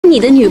你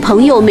的女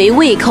朋友没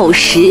胃口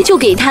时，就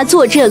给她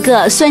做这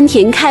个酸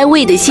甜开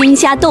胃的鲜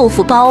虾豆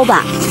腐煲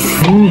吧。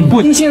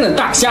新鲜的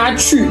大虾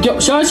去掉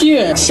虾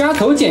线，虾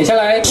头剪下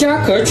来，虾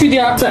壳去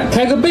掉，再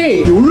开个背，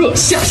油热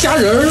下虾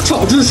仁，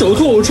炒至熟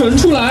透盛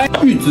出来。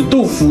玉子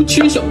豆腐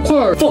切小块，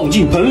放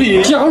进盆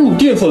里，加入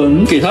淀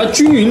粉，给它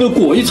均匀的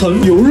裹一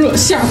层，油热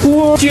下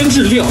锅，煎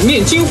至两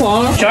面金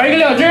黄。调一个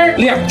料汁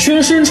，2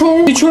圈生抽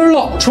，1圈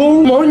老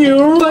抽，牦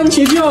牛，番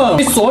茄酱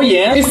，1勺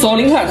盐，1勺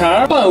零卡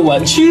糖，半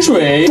碗清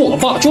水，做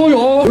发椒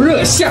油，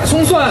热下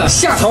葱蒜，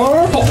下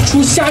头炒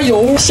出虾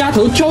油，虾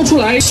头挑出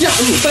来，下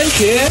入番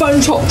茄，翻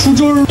炒出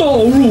汁儿，倒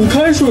入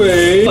开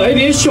水，来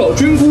点小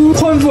菌菇、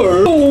宽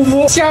粉、豆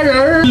腐、虾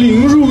仁，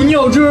淋入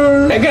尿汁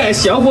儿，盖盖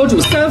小火煮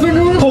3分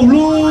钟，好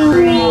喽。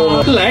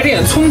来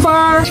点葱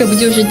花，这不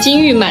就是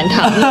金玉满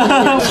堂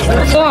吗？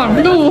哇，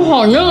豆腐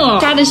好嫩啊，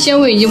虾的鲜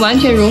味已经完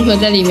全融合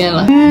在里面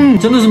了。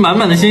真的是满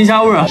满的鲜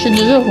虾味啊，吃得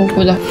热乎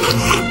乎的。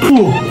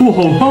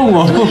好胖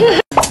啊！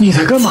你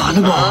在干嘛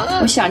呢吧？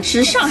我想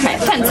吃上海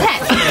饭菜。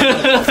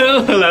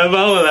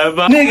我来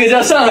吧。那个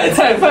叫上海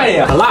菜饭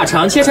呀。把腊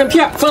肠切成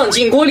片，放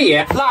进锅里，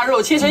腊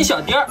肉切成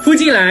小丁儿，铺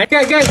进来，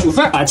盖盖煮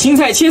饭。把青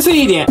菜切碎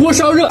一点，锅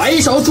烧热，来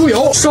1勺猪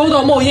油，烧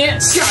到冒烟，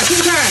下青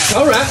菜，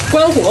调软，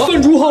关火，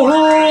炖煮好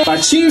喽。把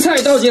青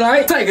菜倒进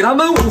来，再给它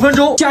焖5分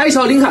钟，加1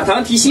勺零卡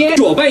糖提鲜，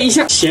搅拌一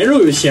下。咸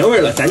肉有咸味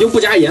了，咱就不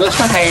加盐了。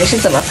上海人是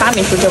怎么发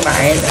明出这玩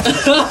意儿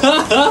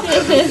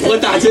的？我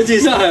打车去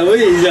上海问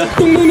一下。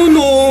咚咚咚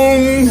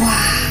咚！哇，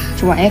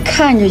这玩意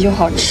看着就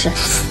好吃。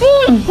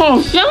好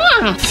香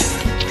啊！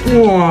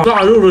哇，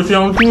腊肉的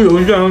香，猪油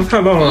香，太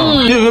棒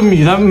了！这个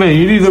米它每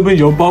一粒都被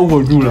油包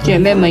裹住了。姐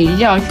妹们一定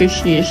要去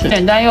试一试，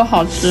简单又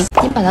好吃。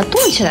你把它冻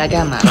起来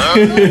干嘛？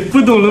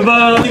不懂了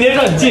吧？今天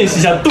让你见识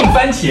一下冻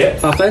番茄。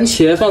把番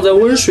茄放在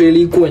温水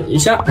里滚一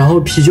下，然后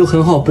皮就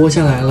很好剥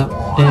下来了。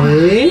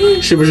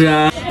是不是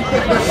啊？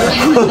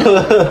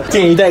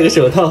建议戴个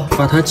手套，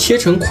把它切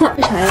成块。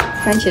为啥要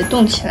番茄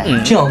冻起来？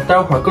这样待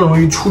会儿更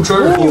容易出汁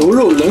儿。牛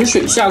肉冷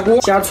水下锅，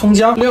加葱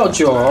姜、料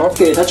酒，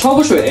给它焯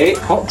个水。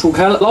好，煮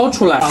开了，捞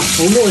出来，把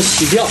浮沫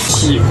洗掉。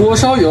起锅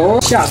烧油，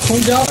下葱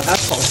姜，把它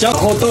炒香，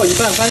然后倒一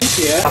半番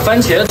茄，把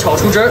番茄炒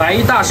出汁儿，来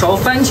1大勺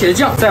番茄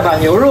酱，再把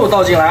牛肉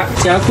倒进来，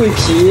加桂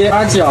皮、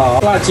八角、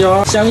辣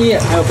椒、香叶，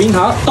还有冰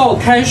糖，倒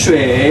开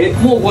水，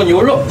没过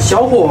牛肉，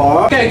小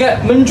火盖盖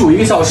焖煮1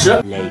个小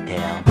时。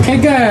开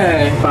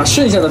盖，把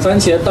剩下的番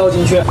茄倒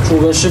进去，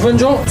煮个10分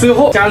钟。最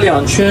后加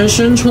2圈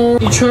生抽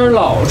，1圈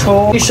老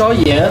抽，1勺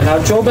盐，给它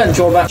搅拌，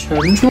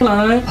盛出来。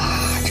哇，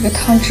这个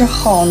汤汁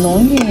好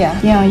浓郁呀！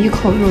这样一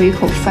口肉一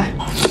口饭。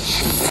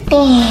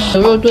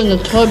牛肉炖的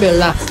特别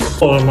辣。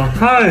我的妈，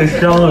太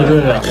香了这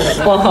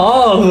个！哇，好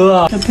好喝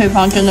啊！这配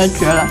方真的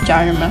绝了，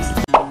家人们。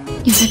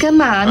你在干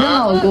嘛呢，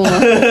老公？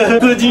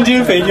做金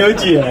针肥牛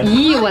卷。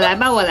咦，我来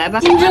吧。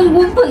金针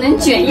菇不能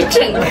卷1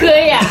整颗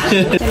呀。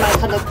先把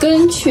它的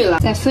根去了，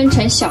再分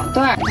成小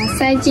段，把它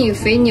塞进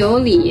肥牛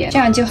里，这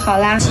样就好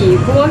啦。起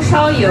锅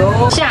烧油，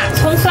下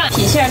葱蒜，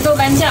郫县豆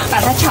瓣酱，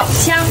把它炒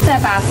香，再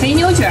把肥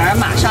牛卷儿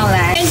码上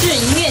来，煎至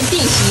1面定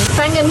型，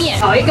翻个面，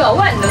炒一个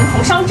万能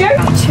红烧汁儿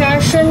，2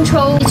圈生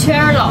抽，1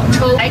圈老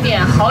抽，来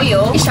点蚝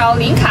油，1勺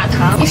零卡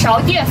糖，1勺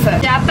淀粉，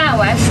加半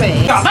碗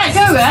水，搅拌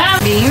均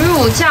匀，淋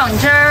入酱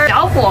汁儿。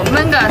小火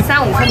焖个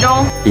3、5分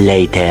钟。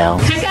Later，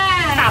 开盖，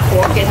大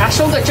火给它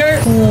收个汁儿。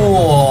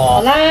哇，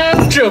好啦，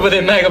这不得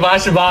卖个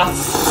88？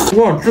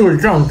哇，这个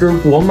酱汁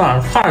裹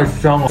满，太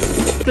香了。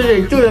这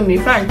得就着米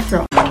饭吃。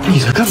你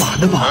在干嘛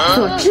呢吧？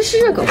做芝士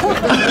热狗饭。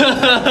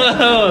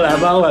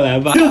我来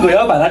吧。热狗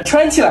要把它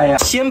穿起来呀。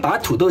先把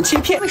土豆切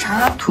片。为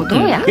啥要土豆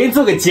呀？可以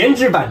做个减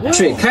脂版的。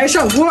水开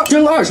上锅，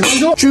蒸20分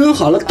钟，蒸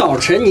好了捣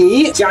成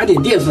泥，加点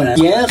淀粉、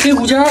盐、黑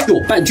胡椒，搅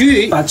拌均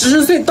匀。把芝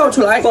士碎倒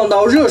出来，放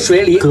到热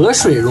水里，隔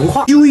水融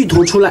化，揪一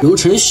坨出来，揉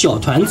成小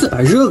团子。把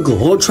热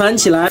狗穿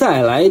起来，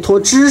再来一坨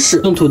芝士，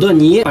用土豆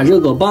泥把热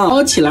狗棒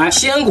包起来，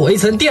先裹一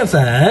层淀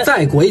粉，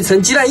再裹一层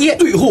鸡蛋液，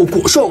最后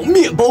裹上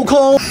面包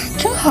糠。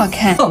真好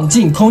看。放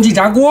进空气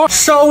炸锅，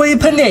稍微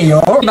喷点油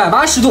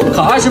，180度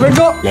烤20分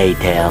钟。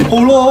Later，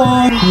 好喽。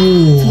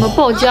怎么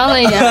爆浆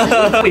了呀？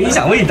不影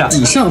响味道。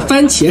挤上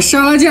番茄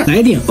沙拉酱，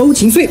来点欧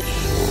芹碎。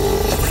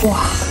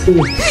哇，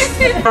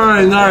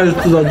太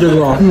nice 了，这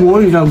个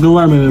我也想跟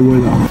外面的味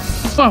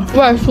道。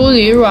外酥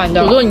里软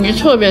的土豆泥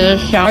特别的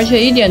香，而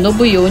且一点都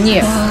不油腻。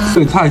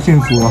这也太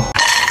幸福了。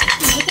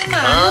你干嘛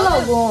呢，老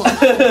公？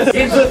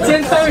给你做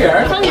煎汤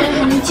圆，汤圆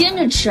还能煎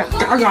着吃啊？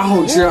嘎嘎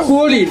好吃。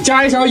锅里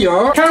加1勺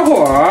油，开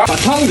火，把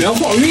汤圆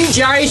晃匀，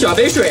加1小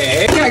杯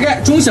水，盖盖，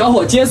中小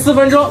火煎4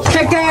分钟，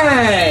开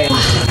盖。哇，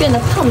变得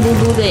胖嘟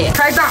嘟的耶！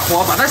开大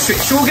火把它水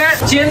收干，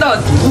煎到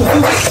底部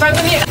糊，翻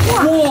个面。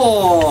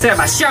哇，再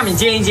把下面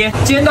煎一煎，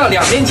煎到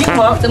2面金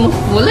黄。怎么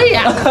糊了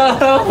呀？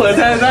火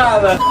太大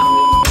了。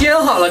煎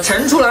好了，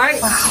盛出来。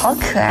哇，好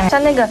可爱，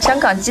像那个香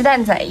港鸡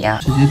蛋仔一样。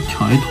直接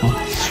挑一坨。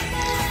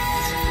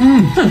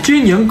像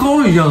煎年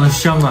糕一样的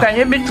香啊！感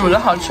觉比煮的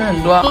好吃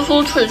很多，酥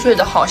酥脆脆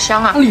的，好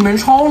香啊！它里面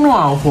超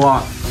暖和，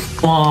哇，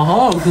好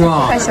好吃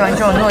啊！太喜欢这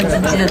种糯叽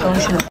叽的东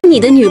西了。你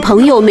的女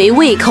朋友没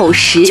胃口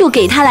时，就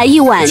给她来一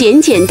碗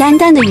简简单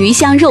单的鱼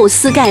香肉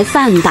丝盖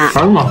饭吧。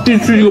儿嘛，必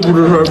吃一个不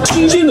吱声。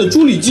新鲜的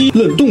猪里脊，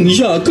冷冻一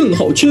下更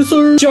好切丝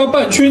儿。加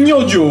半圈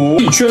料酒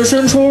，1圈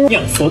生抽，2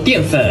勺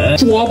淀粉，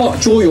抓把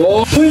椒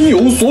油，喷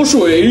油锁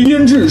水，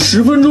腌制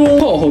10分钟。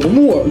泡好的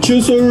木耳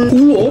切丝儿，胡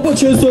萝卜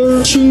切丝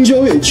儿，青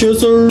椒也切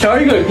丝儿。调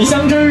一个鱼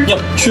香汁儿，2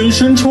圈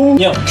生抽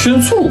，2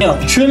圈醋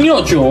，2圈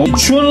料酒，1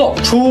圈老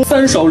抽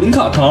，3勺零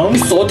卡糖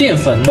，1勺淀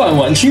粉，半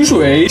碗清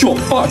水，搅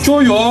拌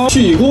椒油，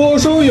起锅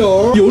烧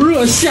油，油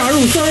热下入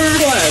丝儿，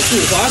快速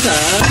滑散，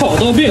炒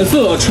到变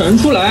色，盛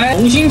出来，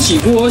重新起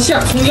锅下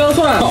葱姜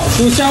蒜，炒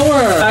出香味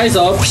儿，来一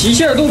勺郫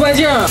县豆瓣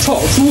酱，炒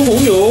出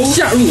红油，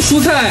下入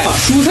蔬菜，把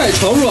蔬菜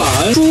炒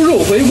软，猪肉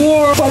回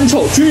锅，翻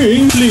炒均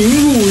匀，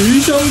淋入鱼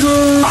香汁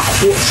儿，大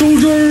火收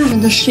汁儿，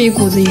真的是一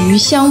股子鱼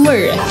香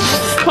味儿哎，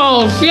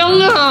好香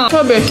啊，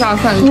特别下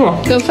饭。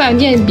跟饭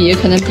店比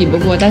可能比不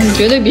过，但是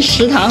绝对比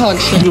食堂好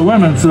吃。有外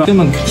面吃根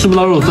本吃不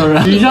到肉丝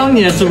儿，鱼香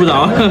你也吃不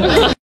着。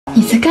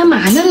你在干嘛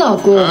呢，老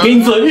公？给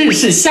你做日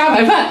式虾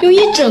排饭，用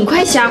1整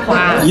块虾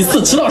滑，一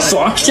次吃到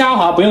爽。虾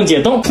滑不用解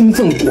冻，充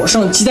分裹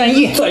上鸡蛋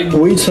液，再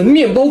裹一层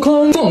面包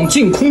糠，放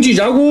进空气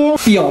炸锅，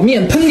表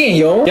面喷点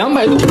油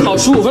，200度烤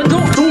15分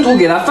钟。中途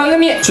给它翻个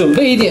面，准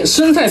备一点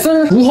生菜丝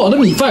儿，煮好的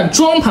米饭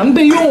装盘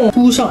备用，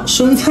铺上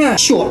生菜、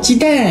小鸡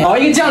蛋，熬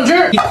一个酱汁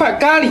儿，1块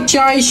咖喱，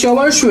加1小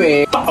碗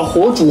水，大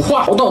火煮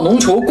化，熬到浓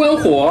稠，关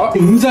火，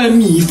淋在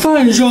米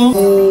饭上。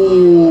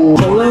哦，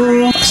好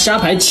了，把虾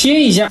排切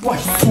一下，外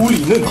酥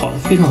里嫩，烤得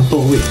非常到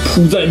位，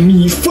铺在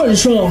米饭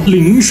上，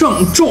淋上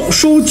照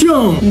烧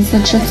酱。一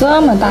次吃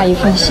这么大一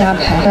份虾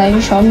排，来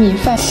一勺米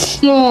饭，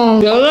哇，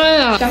原来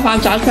呀，虾滑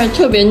炸出来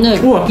特别嫩，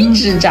哇，1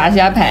指炸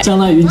虾排，相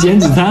当于减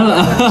脂餐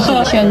了。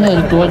鲜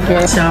嫩多汁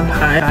儿，虾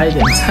排加一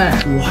点菜，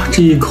哇，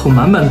这一口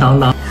满满当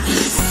当，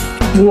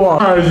哇，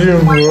太幸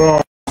福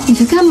了。你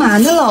在干嘛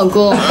呢，老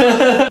公？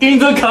给你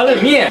做烤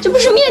冷面，这不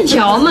是面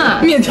条吗？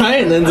面条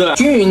也能做，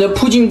均匀的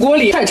铺进锅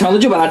里，太长的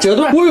就把它折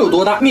断，锅有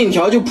多大，面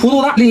条就铺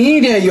多大。淋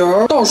一点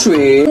油，倒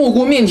水，没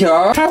过面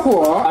条，开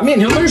火，把面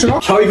条焖熟。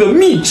调一个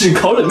秘制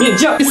烤冷面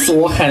酱，1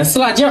勺韩式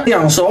辣酱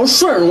，2勺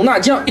蒜蓉辣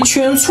酱，1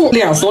圈醋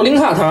，2勺零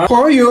卡糖，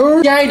蚝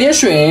油，加一点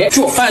水，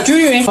搅拌均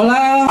匀。好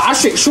啦，把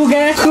水收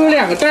干，喝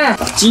2个蛋，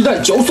把鸡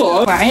蛋搅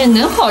散。玩意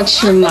能好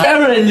吃吗？待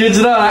会儿你就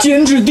知道了。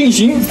煎至定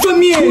型，翻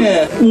面，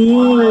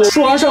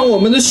刷上我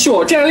们的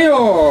小蘸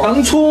料，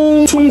洋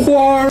葱、葱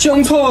花、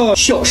香菜、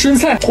小生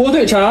菜、火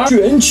腿肠，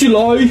卷起来，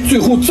最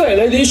后再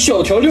来点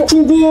小调料，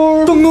出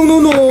锅，咚咚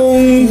咚咚。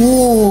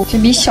哦，这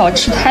比小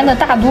吃摊的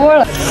大多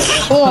了。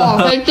哇，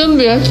还真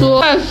别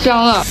说，太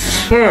香了。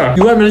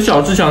比外面的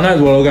小吃强太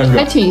多了，我感觉。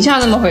还挺像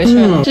那么回事，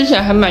吃起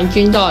来还蛮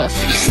筋道的。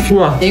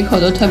哇，每一口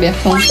都特别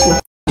丰富。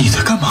你在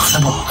干嘛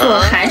呢，宝？做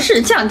韩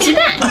式酱鸡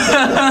蛋。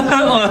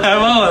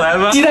我来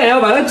吧。鸡蛋也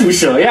要把它煮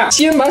熟呀。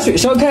先把水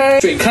烧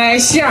开，水开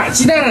下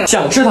鸡蛋。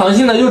想吃糖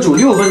心的就煮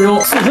6分钟。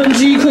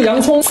1/4颗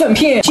洋葱、蒜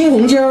片、青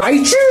红椒、白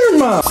芝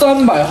麻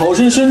，300毫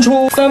升生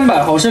抽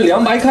，300毫升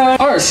凉白开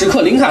，20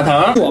克零卡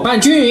糖，搅拌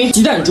均匀。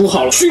鸡蛋煮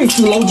好了，迅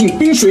速捞进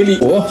冰水里，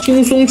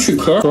轻松去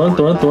壳，稳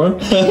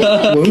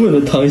稳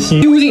的糖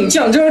心，丢进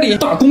酱汁里，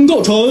大功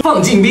告成，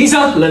放进冰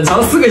箱冷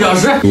藏4个小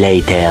时。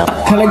Later，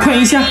 开来看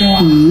一下，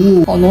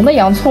好浓的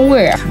洋葱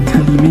味啊！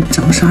看里面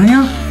长啥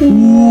样？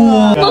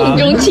哇，梦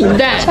中情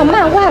蛋，像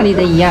漫画里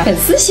的一样，粉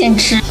丝先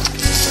吃。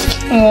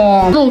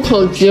哇，入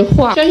口即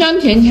化，香香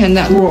甜甜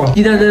的。哇，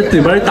鸡蛋在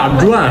嘴巴里打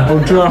转，好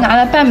吃。拿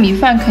来拌米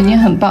饭肯定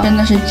很棒，真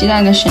的是鸡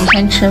蛋的神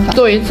仙吃法，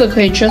做1次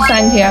可以吃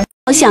3天。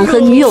想和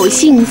女友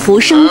幸福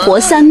生活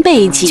3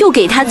倍鸡，就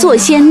给她做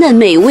鲜嫩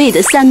美味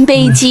的3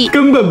杯鸡，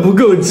根本不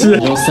够吃。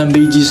你知道3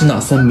杯鸡是哪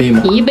3杯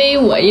吗？你1杯，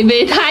我1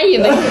杯，他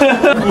1杯。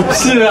不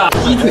是啊，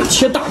鸡腿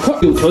切大块，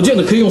有条件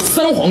的可以用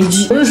3黄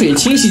鸡，温水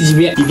清洗几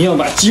遍，一定要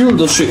把鸡肉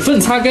的水分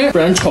擦干，不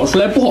然炒出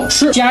来不好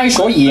吃。加1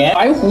勺盐，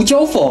白胡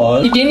椒粉，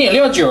一点点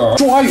料酒，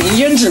抓匀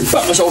腌制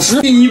半个小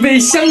时。第1杯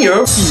香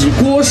油，起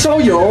锅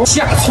烧油，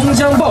下葱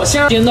姜爆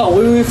香，煎到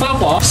微微发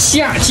黄，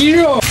下鸡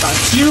肉，把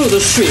鸡肉的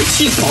水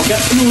汽炒干。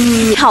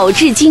炒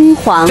至金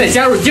黄，再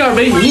加入第2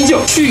杯米酒，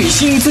去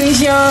腥增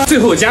香，最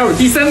后加入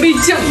第3杯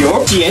酱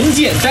油，简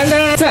简单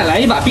单，再来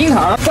1把冰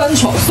糖，翻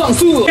炒上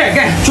色，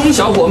盖，中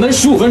小火焖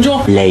15分钟。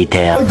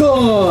Later，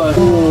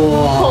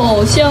 哇，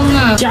好香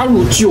啊！加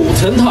入9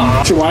层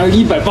糖，这玩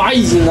意儿180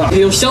一斤呢，得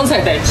用香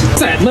菜代替，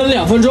再焖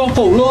2分钟，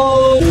好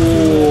喽。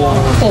哇，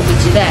迫不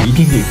及待，一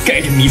定得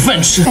盖着米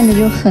饭吃，看着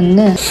就很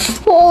嫩。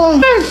哇，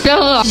太香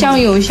了，香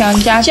油香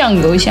加酱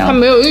油香，它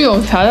没有一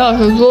种调料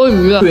是多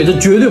余的。对，这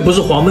绝对不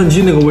是黄焖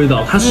鸡那个味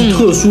道，它是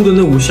特殊的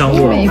那股香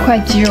味。每一块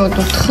鸡肉都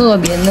特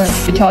别嫩，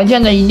有条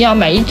件的一定要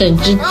买1整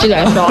只鸡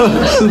来烧。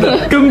是的，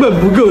根本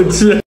不够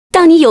吃。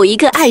当你有一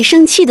个爱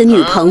生气的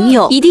女朋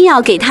友，一定要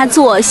给她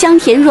做香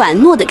甜软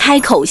糯的开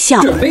口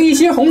笑。准备一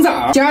些红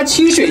枣，加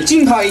清水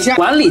浸泡一下，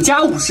碗里加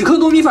50克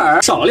糯米粉，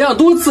少量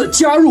多次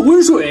加入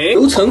温水，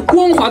揉成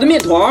光滑的面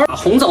团，把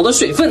红枣的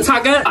水分擦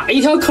干，打一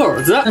条口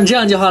子，这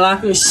样就好了。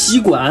用吸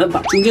管把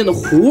中间的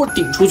糊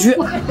顶出去。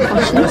哇，好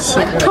神奇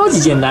啊！超级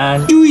简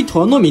单，揪一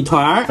坨糯米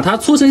团，把它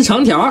搓成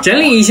长条，整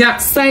理一下，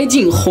塞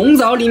进红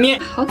枣里面。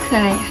好可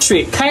爱呀！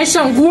水开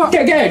上锅，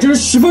盖，这是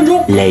10分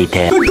钟。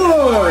Later。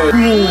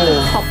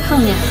好胖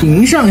呀！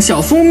淋上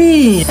小蜂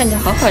蜜，看着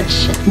好好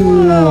吃。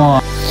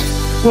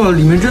哇，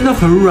里面真的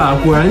很软，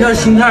果然叫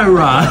心太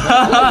软。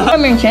外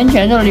面甜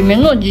甜的，里面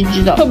糯叽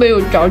叽的，特别有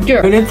嚼劲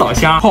儿，有点枣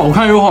香，好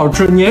看又好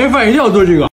吃，年夜饭一定要做这个。